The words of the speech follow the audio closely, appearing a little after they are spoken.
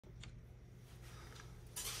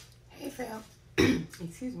fam.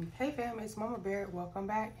 Excuse me. Hey fam, it's Mama Bear. Welcome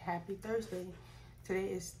back. Happy Thursday. Today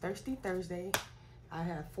is Thirsty Thursday. I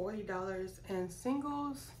have $40 in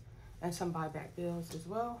singles and some buyback bills as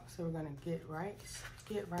well. So we're gonna get right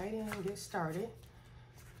in and get started.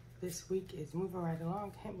 This week is moving right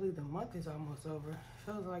along. Can't believe the month is almost over.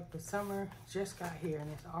 Feels like the summer just got here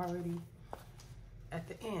and it's already at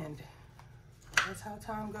the end. That's how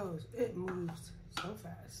time goes. It moves so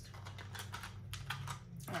fast.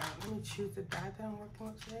 All right, let me choose the dye that I'm working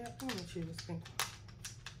with today. I think I'm gonna choose this pink one.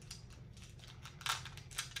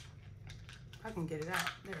 I can get it out.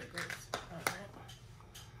 There it goes.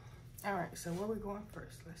 All right, so where are we going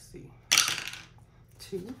first? Let's see.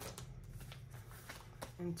 2.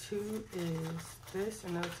 And 2 is this,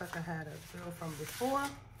 and it looks like I had a bill from before.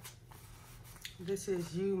 This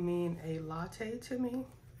is You Mean a Latte to Me.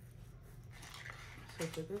 So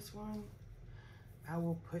for this one, I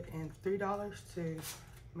will put in $3 to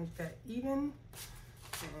make that even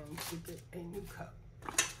and to get a new cup.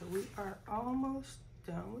 So we are almost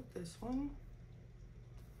done with this one.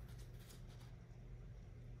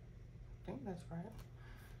 I think that's right.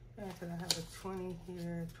 Yeah, because I have a 20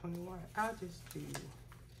 here, 21. I'll just do,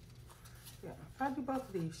 yeah, I'll do both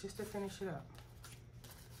of these just to finish it up.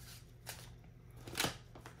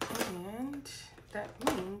 And that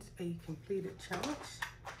means a completed challenge.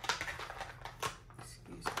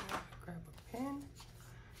 Excuse me, I'll grab a pen.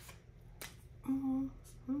 All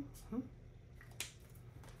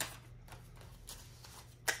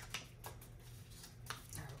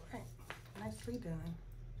right, nicely done.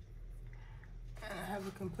 And I have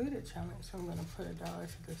a completed challenge, so I'm gonna put $1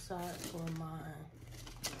 to the side for my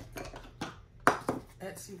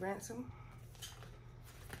Etsy ransom.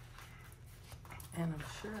 And I'm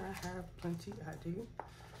sure I have plenty. I do.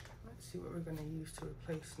 Let's see what we're gonna use to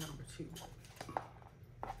replace number 2.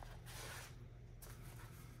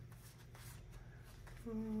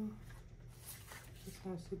 This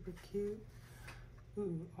one's super cute.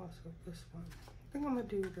 Ooh, also this one. I think I'm gonna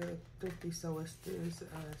do the Thrifty Sewist is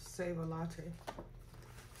Save a Latte.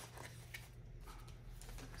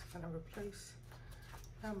 It's gonna replace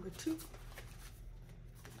number 2.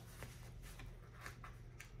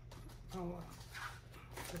 Oh wow.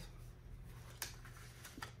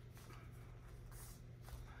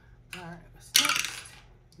 All right, what's next?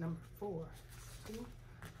 Number 4. 2,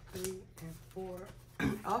 3, and 4.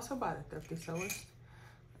 Also by the Thrifty Sewist. Let's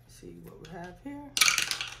see what we have here.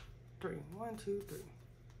 3. 1, 2, 3.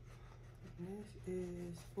 And this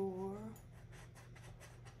is for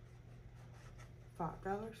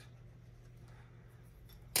 $5.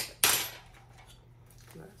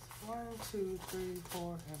 That's 1, 2, 3,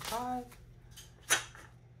 4, and 5.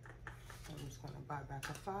 I'm just gonna buy back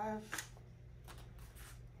a 5.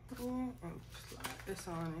 Yeah, and slide this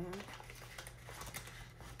on in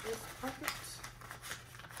this pocket.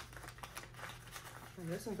 And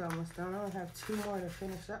this one's almost done. I only have 2 more to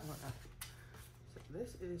finish that one up. So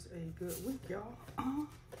this is a good week, y'all.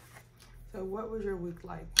 So what was your week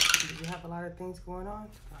like? Did you have a lot of things going on?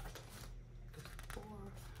 5, 4,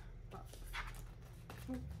 5.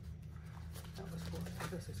 That was 4. So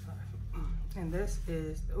this is 5. And this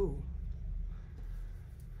is, ooh,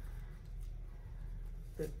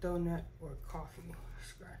 the donut or coffee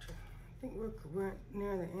scratcher. I think we're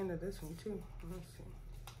near the end of this one too. Let's see.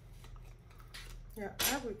 Yeah,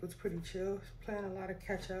 our week was pretty chill. Playing a lot of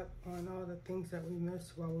catch up on all the things that we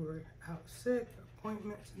missed while we were out sick,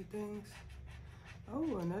 appointments and things.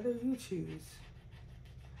 Oh, another You Choose.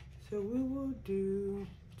 So we will do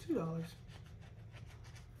 $2.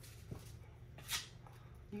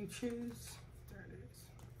 You Choose. There it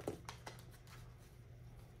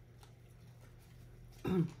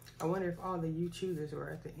is. I wonder if all the You Chooses were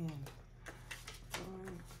at the end.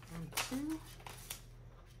 1 and 2.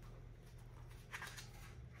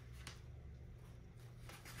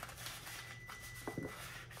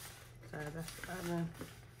 Sorry, that's the oven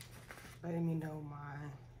letting me know my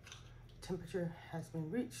temperature has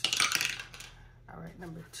been reached. All right,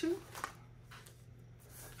 number 2.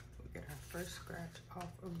 We get our first scratch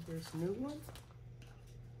off of this new one.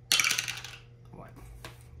 1.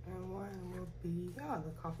 And 1 will be, oh,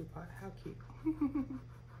 the coffee pot. How cute.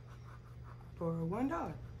 For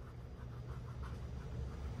 $1.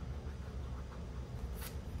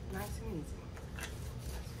 Nice and easy.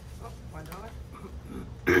 Oh,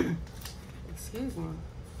 $1. Excuse me.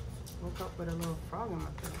 Woke up with a little frog in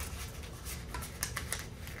my throat.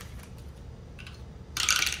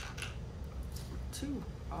 2.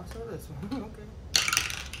 Also this one. Okay.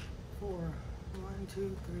 4. 1,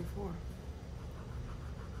 2, 3, 4.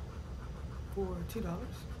 For $2.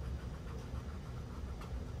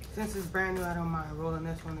 Since it's brand new, I don't mind rolling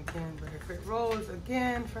this one again. But if it rolls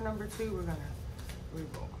again for number 2, we're gonna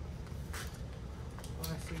re-roll.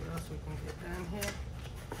 Let's see what else we can get done here.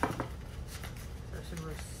 Especially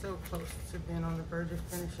we're so close to being on the verge of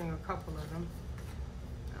finishing a couple of them.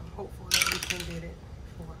 I'm hopeful that we can get it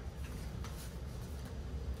for.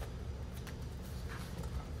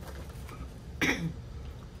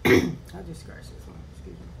 I just scratched this one,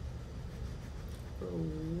 excuse me. For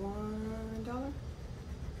 $1.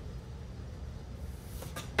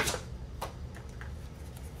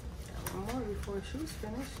 Got one more before she's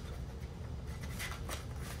finished.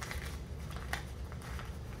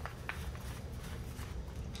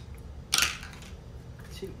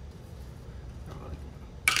 Two.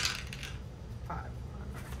 Five.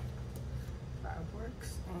 5 works,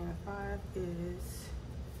 and 5 is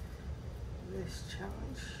this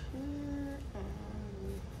challenge here,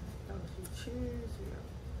 and those you choose, we got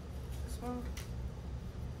this one.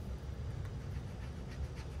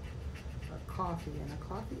 A coffee, and a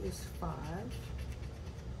coffee is 5.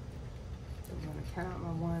 So I'm gonna count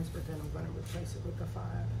my ones, but then I'm gonna replace it with the 5.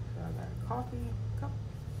 So I got a coffee cup.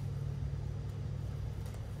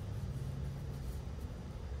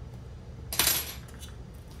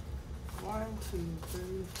 One, two,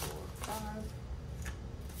 three, four, 5.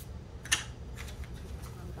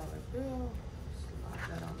 $1 bill. Slide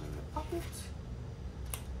that on in the pocket.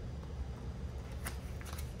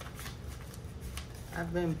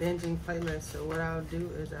 I've been binging playlists, so what I'll do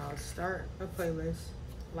is I'll start a playlist,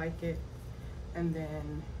 like it, and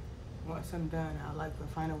then once I'm done, I'll like the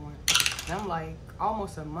final one. And I'm like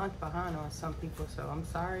almost a month behind on some people, so I'm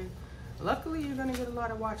sorry. Luckily, you're gonna get a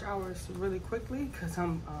lot of watch hours really quickly because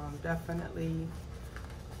I'm definitely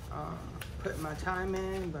putting my time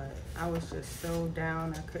in, but I was just so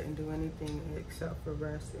down. I couldn't do anything except for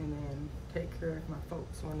rest and then take care of my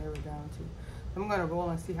folks when they were down too. I'm gonna roll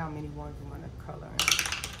and see how many ones I'm gonna color in.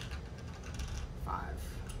 5.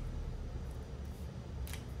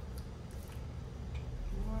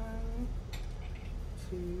 1,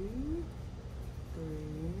 2, 3,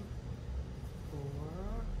 4,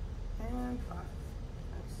 and 5.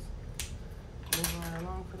 Nice. Moving right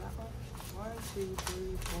along for that one. 1, 2,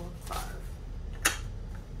 3, 4, 5.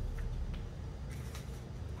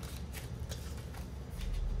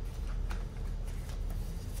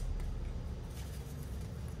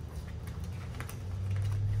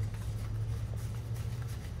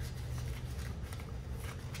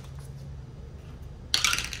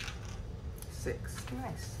 Six.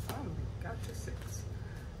 Nice. Finally got to 6.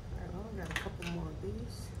 Alright, well, we got a couple more of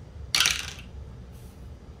these.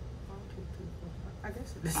 1, 2, 3, 4, 5. I guess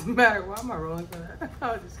it doesn't matter. Why am I rolling for that?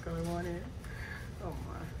 I'll just color one in. Oh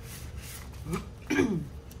my.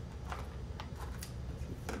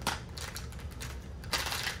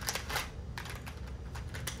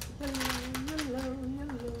 Yellow.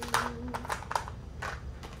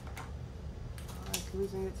 Oh, it's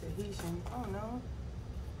losing its adhesion. Oh no.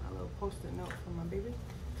 A little post-it note for my baby.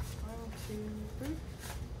 1, 2, 3.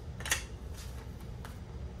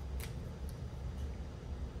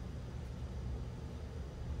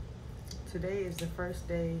 Today is the first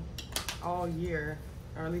day all year,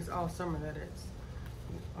 or at least all summer, that it's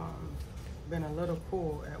been a little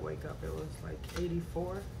cool at wake up. It was like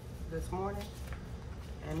 84 this morning,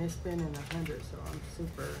 and it's been in the 100s, so I'm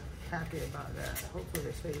super happy about that. Hopefully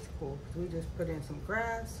it stays cool, because we just put in some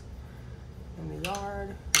grass in the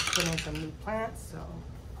yard, put in some new plants, so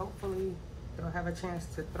hopefully they'll have a chance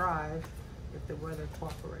to thrive if the weather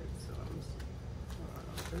cooperates. So let me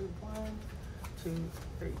see. 1, 2,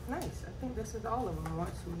 3. Nice. I think this is all of them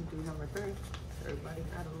once we do number 3. Everybody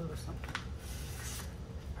got a little something.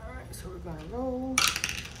 All right, so we're gonna roll.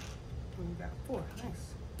 We got 4.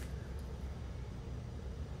 Nice.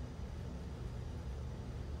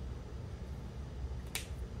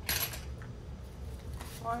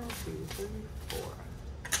 One, 2, 3, 4.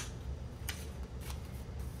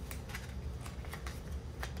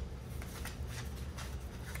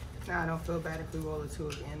 Now I don't feel bad if we roll a 2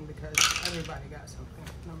 again because everybody got something.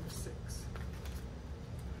 Number 6.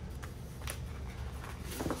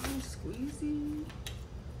 Squeezy.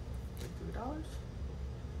 $3.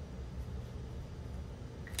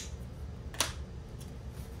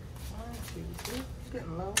 One, 2, 3. It's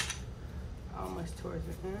getting low. Almost towards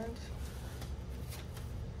the end.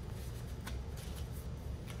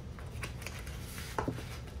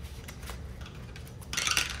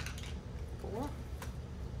 4.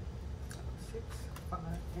 6, 5,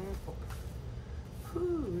 and 4.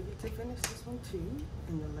 Whew, we get to finish this one too.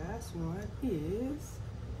 And the last one is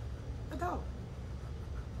a $1.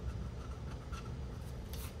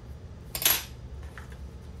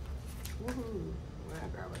 Woohoo. Well,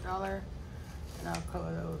 gonna grab $1 and I'll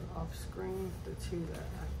color those off screen, the 2 that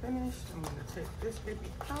I finished. I'm gonna take this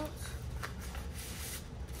baby out,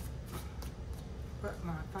 put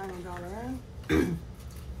my final dollar in.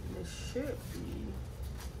 This should be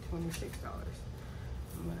 $26.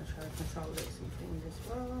 I'm gonna try to consolidate some things as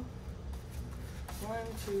well. 1,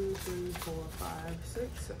 2, 3, 4, 5,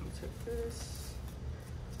 6. Let me take this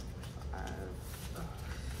 5.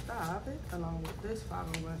 Stop it. Along with this 5,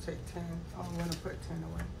 I'm gonna take 10. I'm gonna put 10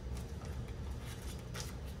 away.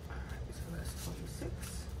 Alright, so that's 26.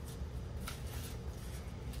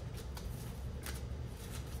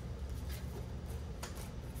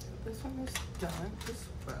 This one is done as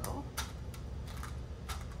well.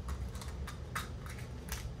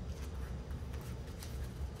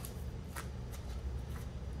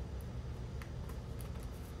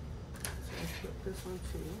 So let's flip this one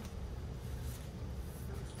too.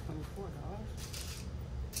 That was $24.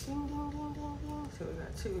 Ding, ding, ding, ding, ding. So we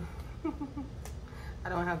got 2. I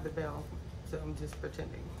don't have the bell, so I'm just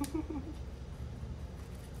pretending.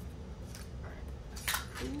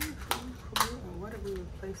 And what are we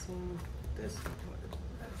replacing this one with?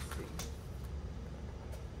 Let's see.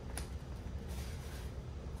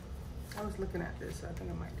 I was looking at this, so I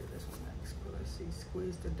think I might do this one next. But let's see,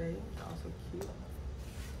 Squeeze the Day, it's also cute.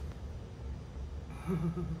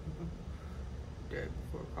 Dead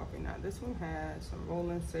Before Coffee. Now this one has some roll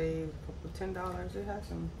and save, a couple $10. It has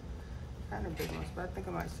some kind of big ones, but I think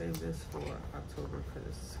I might save this for October because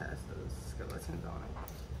it has those skeletons on it.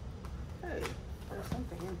 Hey. There's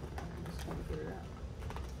something in here. I'm just gonna get it out.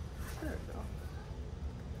 There we go.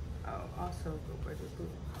 Oh, also go budget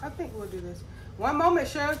blue. I think we'll do this. One moment,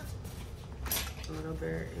 Shug. The little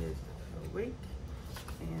bear is awake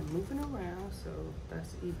and moving around, so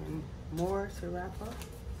that's even more to wrap up.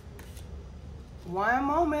 One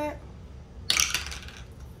moment.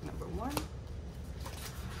 Number 1.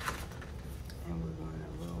 And we're gonna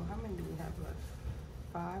roll. How many do we have left?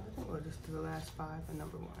 5. I think we'll just do the last 5 and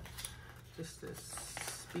number 1. Just to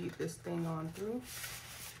speed this thing on through,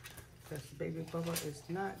 because Baby Bubba is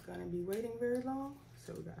not gonna be waiting very long.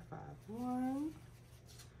 So we got 5. 1,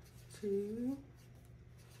 2,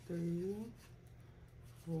 3,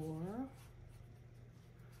 4,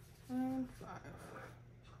 and 5.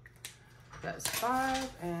 That's 5,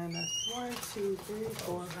 and that's 1, 2, 3,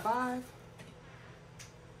 4, 5.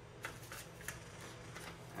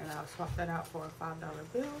 And I'll swap that out for a $5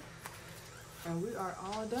 bill. And we are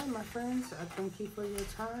all done, my friends. I thank you for your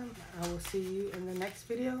time. I will see you in the next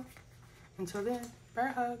video. Until then, bear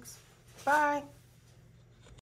hugs. Bye.